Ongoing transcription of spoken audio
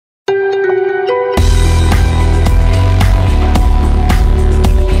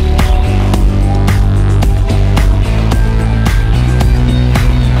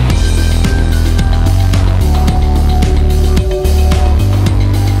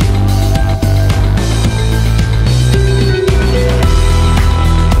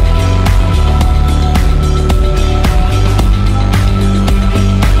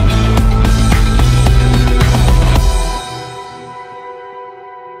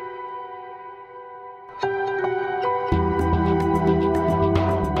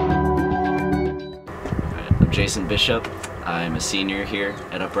Jason Bishop. I'm a senior here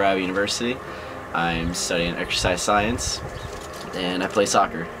at Upper Iowa University. I'm studying exercise science, and I play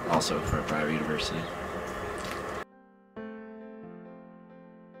soccer also for Upper Iowa University.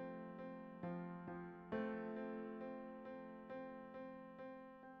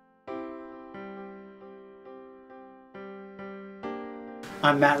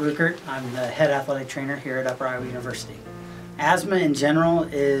 I'm Matt Ruckert. I'm the head athletic trainer here at Upper Iowa University. Asthma in general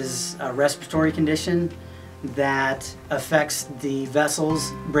is a respiratory condition that affects the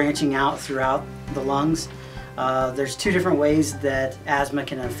vessels branching out throughout the lungs. There's two different ways that asthma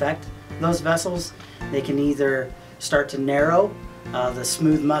can affect those vessels. They can either start to narrow, the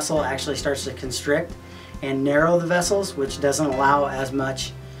smooth muscle actually starts to constrict and narrow the vessels, which doesn't allow as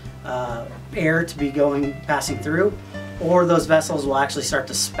much air to be passing through, or those vessels will actually start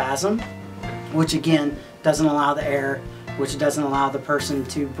to spasm, which again doesn't allow the air, which doesn't allow the person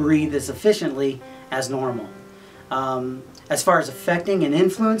to breathe as efficiently as normal. As far as affecting and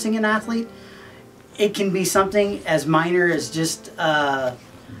influencing an athlete, it can be something as minor as just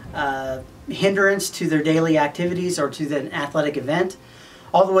hindrance to their daily activities or to the athletic event,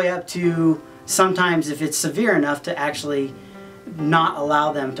 all the way up to sometimes, if it's severe enough, to actually not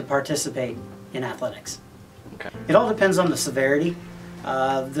allow them to participate in athletics. Okay. It all depends on the severity.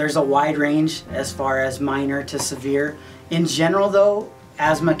 There's a wide range as far as minor to severe. In general though,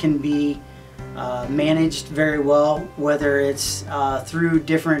 asthma can be managed very well, whether it's through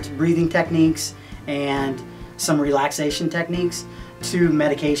different breathing techniques and some relaxation techniques, to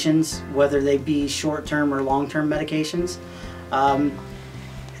medications, whether they be short-term or long-term medications.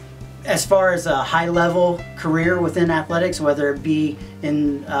 As far as a high-level career within athletics, whether it be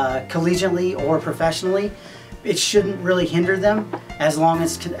in collegiately or professionally, it shouldn't really hinder them as long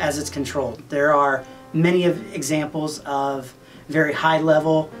as it's controlled. There are many examples of very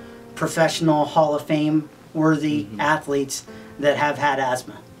high-level, professional, Hall of Fame worthy athletes that have had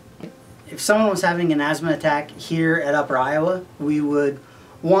asthma. If someone was having an asthma attack here at Upper Iowa, we would,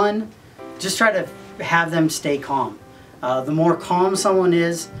 one, just try to have them stay calm. The more calm someone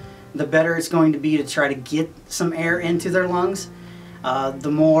is, the better it's going to be to try to get some air into their lungs.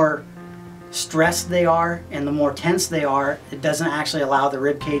 The more stressed they are and the more tense they are, it doesn't actually allow the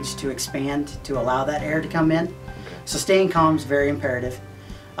rib cage to expand to allow that air to come in. So staying calm is very imperative.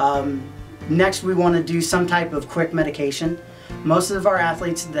 Next, we want to do some type of quick medication. Most of our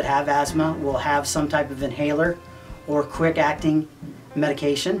athletes that have asthma will have some type of inhaler or quick acting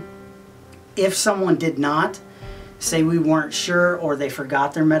medication. If someone did not, say we weren't sure or they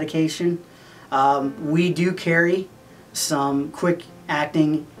forgot their medication, we do carry some quick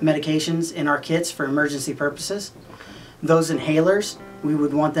acting medications in our kits for emergency purposes. Those inhalers, we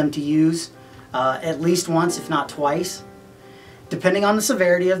would want them to use at least once, if not twice. Depending on the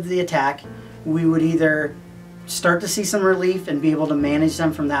severity of the attack, we would either start to see some relief and be able to manage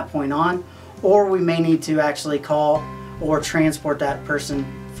them from that point on, or we may need to actually call or transport that person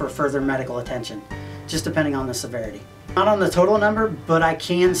for further medical attention, just depending on the severity. Not on the total number, but I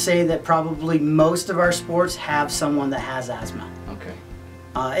can say that probably most of our sports have someone that has asthma. Okay.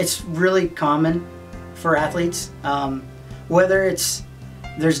 It's really common for athletes.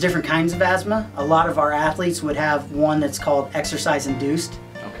 There's different kinds of asthma. A lot of our athletes would have one that's called exercise-induced.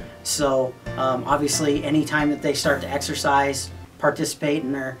 Okay. So obviously anytime that they start to exercise, participate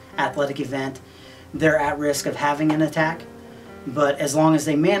in their athletic event, they're at risk of having an attack. But as long as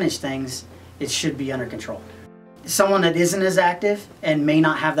they manage things, it should be under control. Someone that isn't as active and may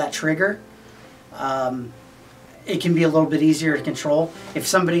not have that trigger, it can be a little bit easier to control. If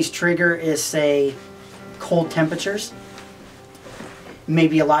somebody's trigger is, say, cold temperatures, it may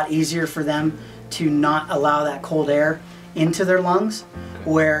be a lot easier for them to not allow that cold air into their lungs,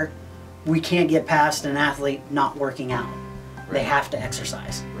 where we can't get past an athlete not working out. Right. They have to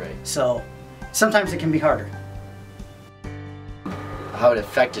exercise. Right. So sometimes it can be harder. How it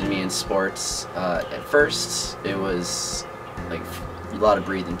affected me in sports, at first it was like a lot of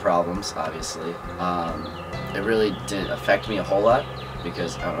breathing problems, obviously. It really didn't affect me a whole lot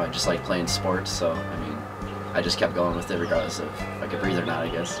because I don't know, I just like playing sports, so I mean, I just kept going with it regardless of if I could breathe or not, I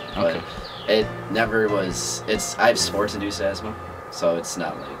guess. Okay. But it never was, I have sports-induced asthma, so it's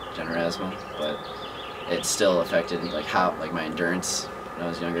not like general asthma, but it still affected like my endurance when I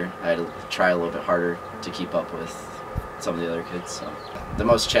was younger. I had to try a little bit harder to keep up with some of the other kids. So the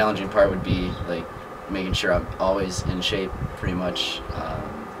most challenging part would be like making sure I'm always in shape, pretty much.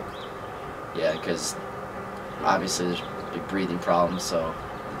 Yeah, because obviously there's big breathing problems, so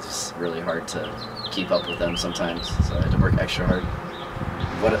it's really hard to keep up with them sometimes. So I had to work extra hard.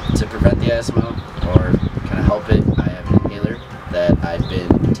 To prevent the asthma or kind of help it, I have an inhaler that I've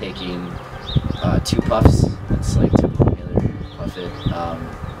been taking 2 puffs it's like typical inhaler puff it.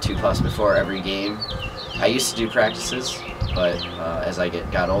 2 puffs before every game. I used to do practices, but as I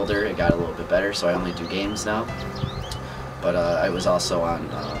got older, it got a little bit better, so I only do games now. But I was also on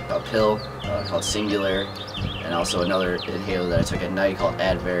a pill called Singular, and also another inhaler that I took at night called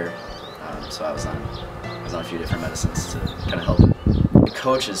Advair. So I was on a few different medicines to kind of help. The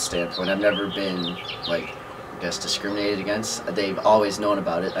coach's standpoint, I've never been, like, I guess, discriminated against. They've always known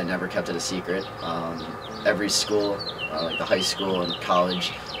about it. I never kept it a secret. Every school, like the high school and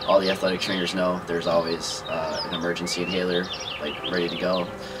college, all the athletic trainers know there's always an emergency inhaler, like, ready to go.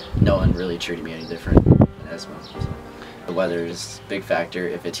 No one really treated me any different than asthma. So. The weather is a big factor.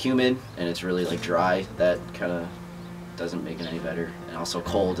 If it's humid and it's really like dry, that kind of doesn't make it any better. And also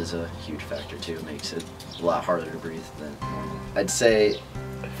cold is a huge factor too. It makes it a lot harder to breathe than normal. I'd say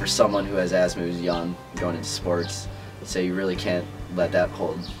for someone who has asthma who's young, going into sports, I'd say you really can't let that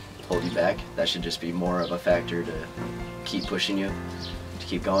hold you back. That should just be more of a factor to keep pushing you, to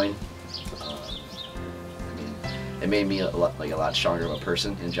keep going. I mean, it made me a lot stronger of a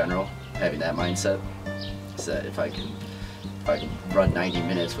person in general, having that mindset. So that if I can run 90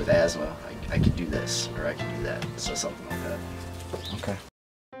 minutes with asthma, I can do this, or I can do that. So something like that. Okay.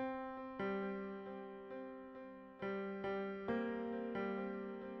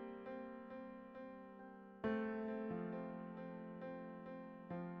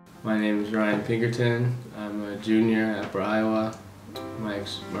 My name is Ryan Pinkerton. I'm a junior at Upper Iowa. My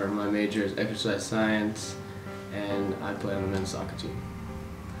major is exercise science, and I play on the men's soccer team.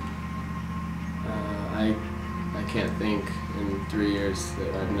 I can't think in 3 years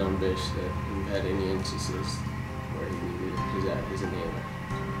that I've known Bish that we've had any instances where he needed his inhaler.